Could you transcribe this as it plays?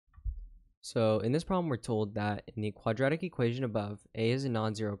So in this problem, we're told that in the quadratic equation above, a is a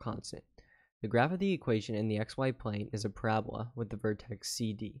non-zero constant. The graph of the equation in the xy plane is a parabola with the vertex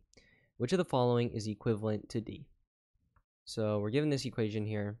CD. Which of the following is equivalent to D? So we're given this equation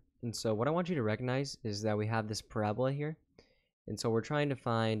here. And so what I want you to recognize is that we have this parabola here. And so we're trying to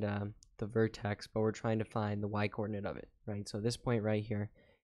find the vertex, but we're trying to find the y-coordinate of it, right? So this point right here.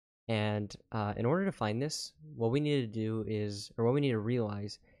 And in order to find this, what we need to do is, or what we need to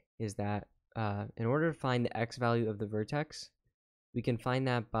realize is that in order to find the x value of the vertex, we can find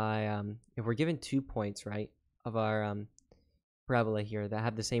that by, if we're given 2 points, right, of our parabola here that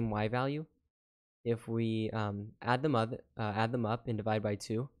have the same y value, if we add them up and divide by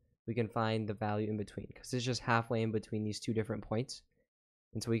 2, we can find the value in between, because it's just halfway in between these two different points.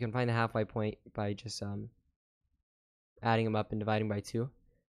 And so we can find the halfway point by just adding them up and dividing by 2.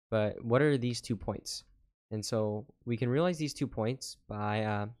 But what are these 2 points? And so we can realize these 2 points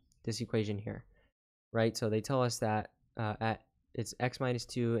by this equation here, right? So they tell us that it's x minus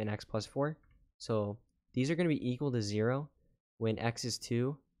 2 and x plus 4. So these are going to be equal to 0 when x is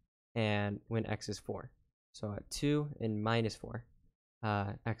 2 and when x is 4. So at 2 and minus 4,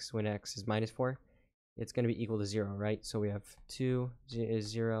 when x is minus 4, it's going to be equal to 0, right? So we have 2 is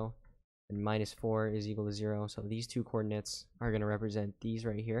 0 and minus 4 is equal to 0. So these two coordinates are going to represent these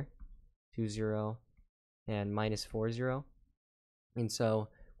right here, 2, 0, and minus 4, 0. And so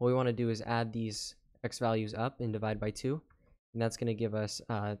what we want to do is add these x values up and divide by 2. And that's going to give us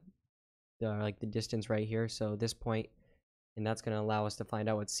the distance right here. So this point, and that's going to allow us to find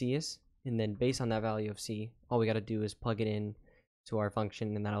out what c is. And then based on that value of c, all we got to do is plug it in to our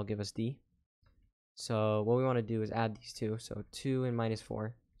function, and that'll give us d. So what we want to do is add these two. So 2 and minus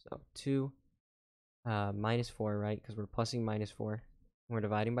 4. So 2 minus 4, right? Because we're plussing minus 4. And we're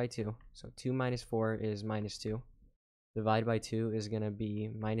dividing by 2. So 2 minus 4 is minus 2. Divide by 2 is going to be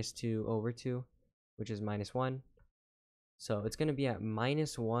minus 2 over 2, which is minus 1. So it's going to be at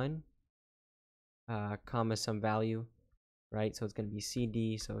minus 1, comma some value, right? So it's going to be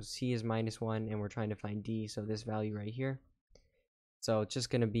CD. So C is minus 1, and we're trying to find D. So this value right here. So it's just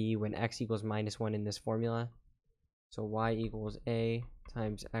going to be when x equals minus 1 in this formula. So y equals a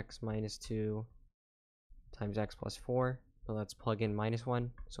times x minus 2 times x plus 4. So let's plug in minus 1.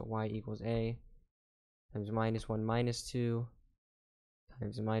 So y equals a times minus 1 minus 2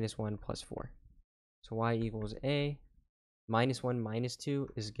 times minus 1 plus 4. So y equals a. Minus 1 minus 2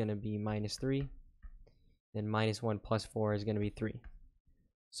 is going to be minus 3. Then minus 1 plus 4 is going to be 3.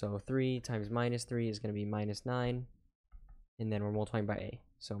 So 3 times minus 3 is going to be minus 9. And then we're multiplying by a.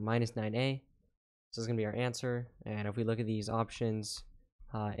 So minus 9a. So this is going to be our answer. And if we look at these options,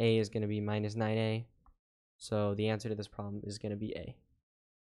 a is going to be minus 9a. So the answer to this problem is going to be a.